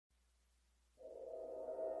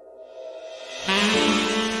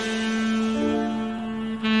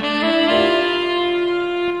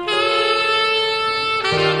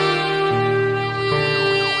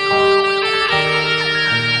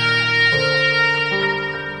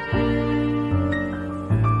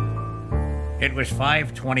It was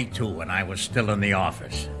 5:22 and I was still in the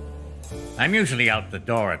office. I'm usually out the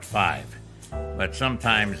door at 5, but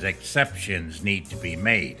sometimes exceptions need to be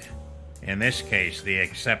made. In this case, the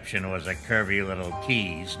exception was a curvy little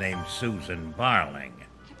tease named Susan Barling.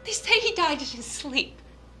 They say he died in his sleep.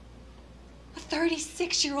 A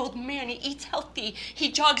 36-year-old man, he eats healthy,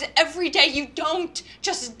 he jogs every day. You don't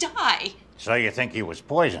just die. So you think he was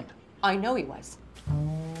poisoned? I know he was.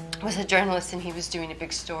 I was a journalist and he was doing a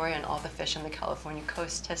big story on all the fish on the California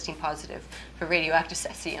coast testing positive for radioactive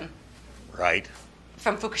cesium. Right.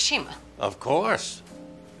 From Fukushima. Of course.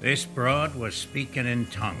 This broad was speaking in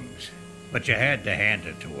tongues, but you had to hand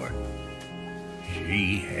it to her.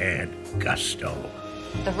 She had gusto.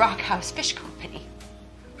 The Rock House Fish Company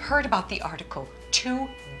heard about the article 2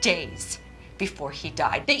 days before he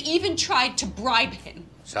died. They even tried to bribe him.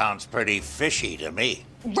 Sounds pretty fishy to me.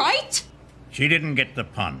 Right? She didn't get the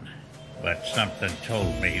pun, but something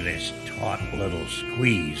told me this taut little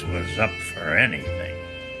squeeze was up for anything.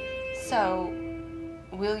 So,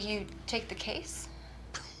 will you take the case?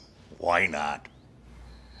 Why not?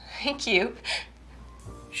 Thank you.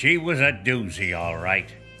 She was a doozy, all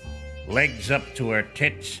right. Legs up to her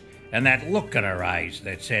tits, and that look in her eyes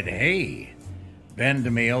that said, hey,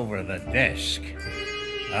 bend me over the desk.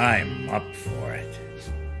 I'm up for it.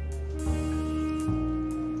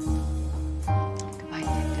 Goodbye,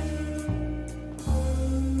 Detective.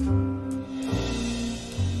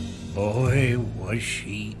 Boy, was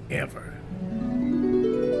she ever.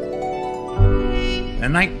 The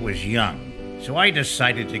night was young, so I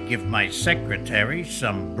decided to give my secretary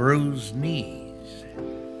some bruised knees.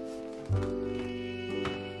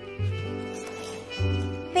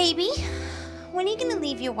 Baby, when are you gonna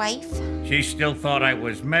leave your wife? She still thought I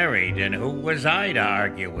was married, and who was I to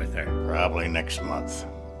argue with her? Probably next month.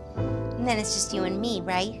 And then it's just you and me,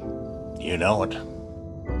 right? You know it.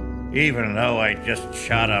 Even though I just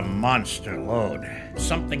shot a monster load,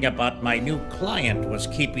 something about my new client was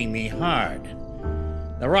keeping me hard.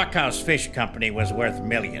 The Rockhouse Fish Company was worth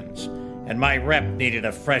millions, and my rep needed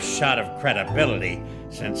a fresh shot of credibility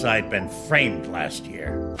since I'd been framed last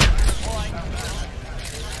year.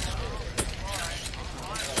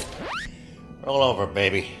 Roll over,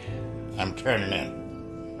 baby. I'm turning in.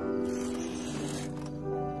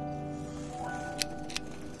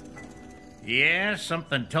 Yeah,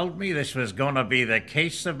 something told me this was gonna be the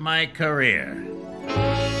case of my career.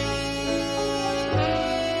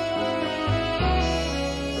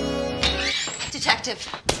 Detective,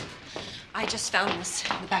 I just found this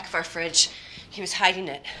in the back of our fridge. He was hiding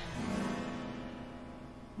it.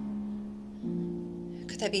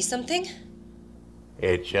 Could that be something?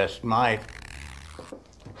 It just might.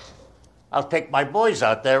 I'll take my boys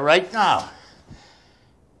out there right now.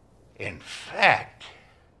 In fact,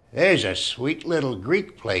 there's a sweet little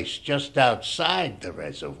Greek place just outside the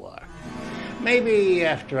reservoir. Maybe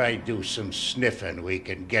after I do some sniffing, we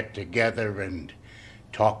can get together and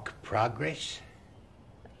talk progress?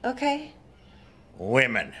 Okay.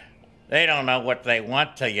 Women. They don't know what they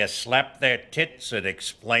want till you slap their tits and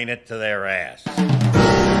explain it to their ass.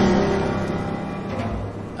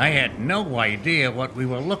 I had no idea what we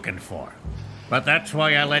were looking for, but that's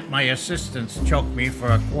why I let my assistants choke me for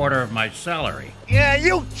a quarter of my salary. Yeah,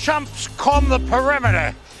 you chumps comb the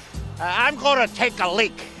perimeter. I'm gonna take a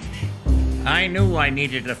leak. I knew I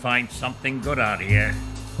needed to find something good out here,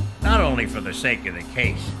 not only for the sake of the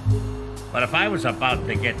case, but if I was about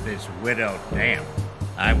to get this widow damp,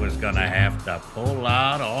 I was gonna have to pull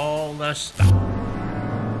out all the stuff.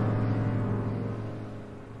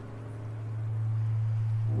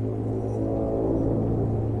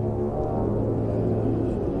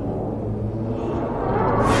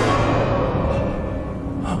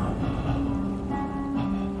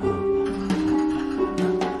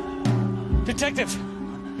 Detective,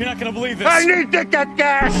 you're not gonna believe this. I need to get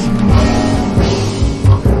gas!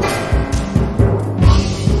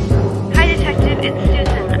 Hi, Detective. It's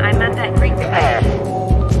Susan. I'm at that Greek place.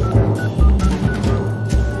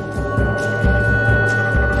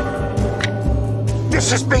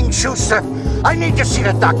 This is Bing Schuster. I need to see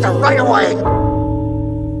the doctor right away.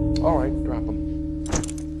 All right, drop him.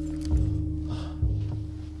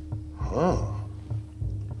 Huh.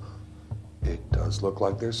 It does look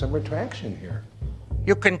like there's some retraction here.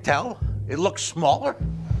 You can tell? It looks smaller?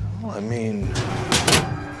 Well, I mean...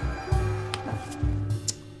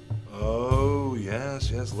 Oh,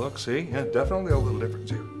 yes, look, see? Yeah, definitely a little difference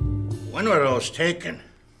here. When were those taken?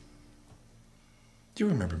 Do you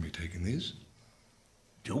remember me taking these?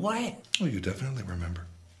 Do I? Oh, you definitely remember.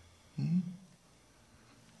 Hmm?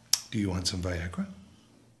 Do you want some Viagra?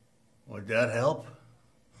 Would that help?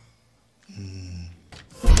 Hmm.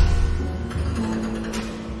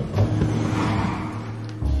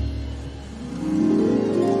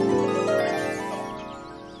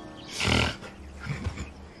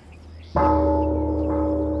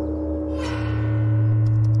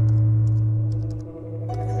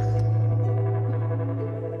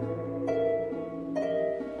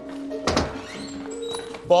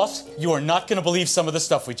 Boss, you are not going to believe some of the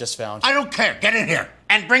stuff we just found. I don't care. Get in here.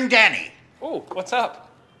 And bring Danny. Oh, what's up?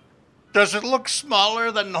 Does it look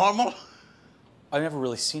smaller than normal? I've never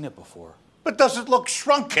really seen it before. But does it look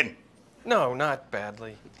shrunken? No, not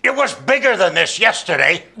badly. It was bigger than this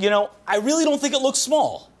yesterday. You know, I really don't think it looks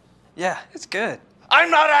small. Yeah, it's good. I'm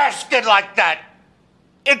not asking like that.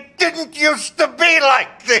 It didn't used to be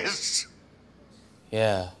like this.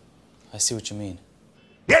 Yeah, I see what you mean.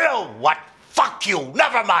 You know what? Fuck you.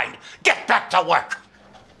 Never mind. Get back to work.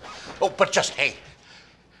 Oh, but just, hey,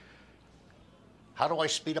 how do I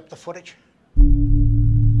speed up the footage?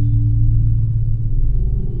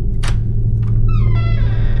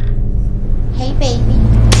 Hey, baby.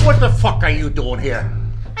 What the fuck are you doing here?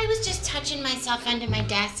 I was just touching myself under my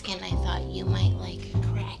desk and I thought you might like a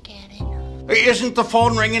crack at it. Isn't the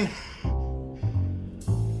phone ringing?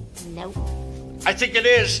 Nope. I think it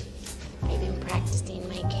is. I've been practicing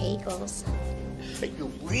my kegels.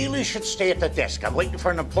 You really should stay at the desk. I'm waiting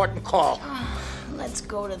for an important call. Let's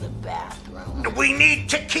go to the bathroom. We need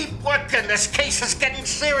to keep working. This case is getting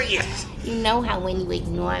serious. You know how when you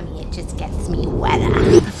ignore me, it just gets me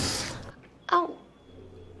wetter. Oh,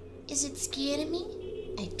 is it scared of me?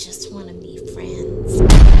 I just want to be friends.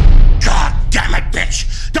 God damn it,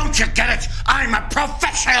 bitch! Don't you get it? I'm a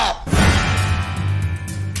professional!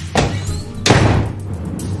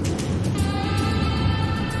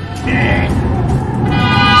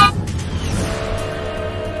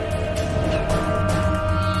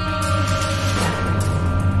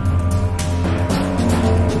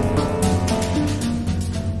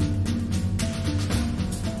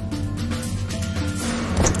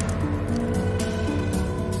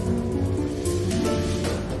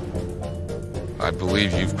 I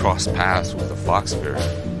believe you've crossed paths with the fox spirit.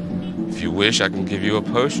 If you wish, I can give you a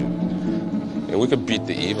potion, and we could beat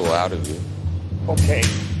the evil out of you. Okay.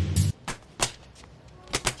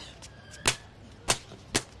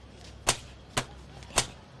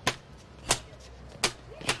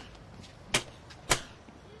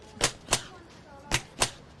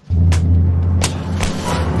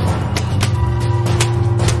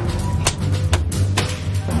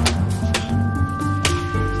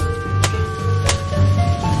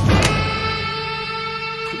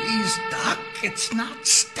 It's not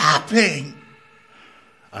stopping.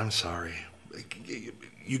 I'm sorry.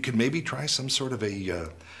 You could maybe try some sort of a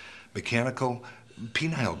mechanical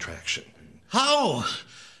penile traction. How?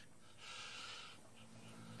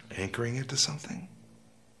 Anchoring it to something?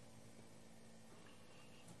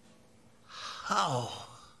 How?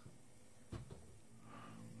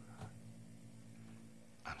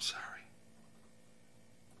 I'm sorry.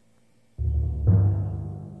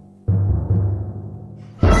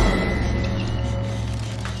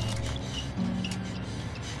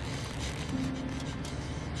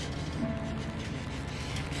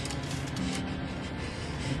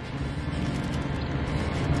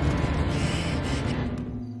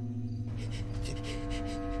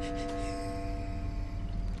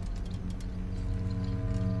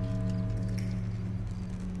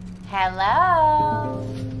 Hello?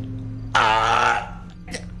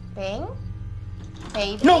 Bing?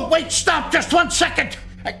 Baby? No, wait, stop, just 1 second.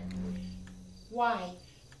 Why?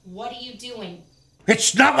 What are you doing?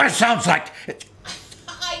 It's not what it sounds like.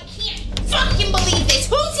 I can't fucking believe this!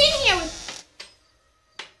 Who's in here?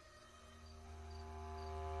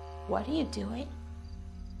 What are you doing?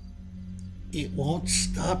 It won't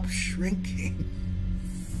stop shrinking.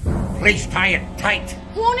 Please tie it tight.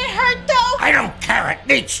 Won't it hurt though? I don't care, it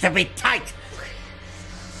needs to be tight.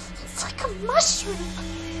 It's like a mushroom.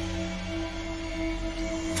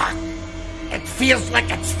 Fuck. It feels like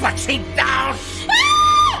it's flushing down.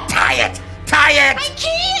 Ah! Tie it! Tie it! I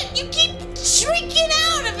can't! You keep shrinking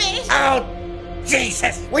out of it! Oh,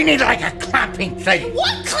 Jesus! We need like a clamping thing.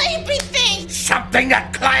 What clamping thing? Something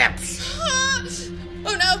that clamps.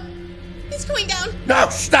 Oh no! It's going down! No,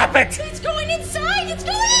 stop it! It's going inside! It's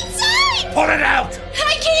going inside! Pull it out!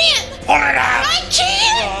 I can't! Pull it out! I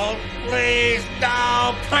can't! Oh, please,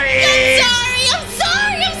 no, please! I'm sorry! I'm sorry!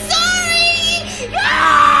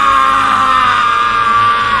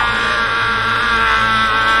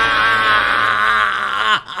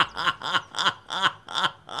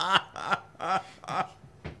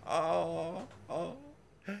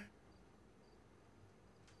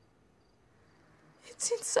 It's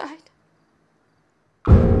inside.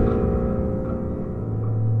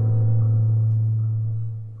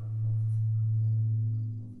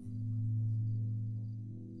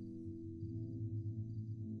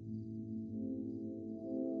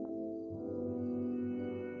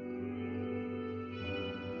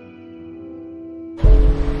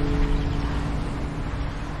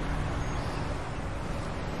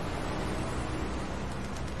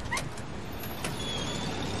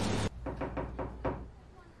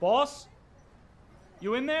 Boss?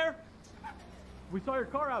 You in there? We saw your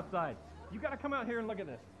car outside. You gotta come out here and look at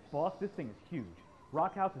this. Boss, this thing is huge.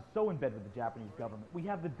 Rock House is so in bed with the Japanese government. We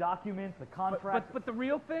have the documents, the contracts. But the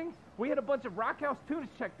real thing? We had a bunch of Rock House tunas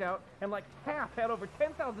checked out, and like half had over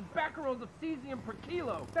 10,000 becquerels of cesium per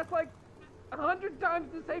kilo. That's like 100 times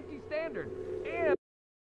the safety standard. And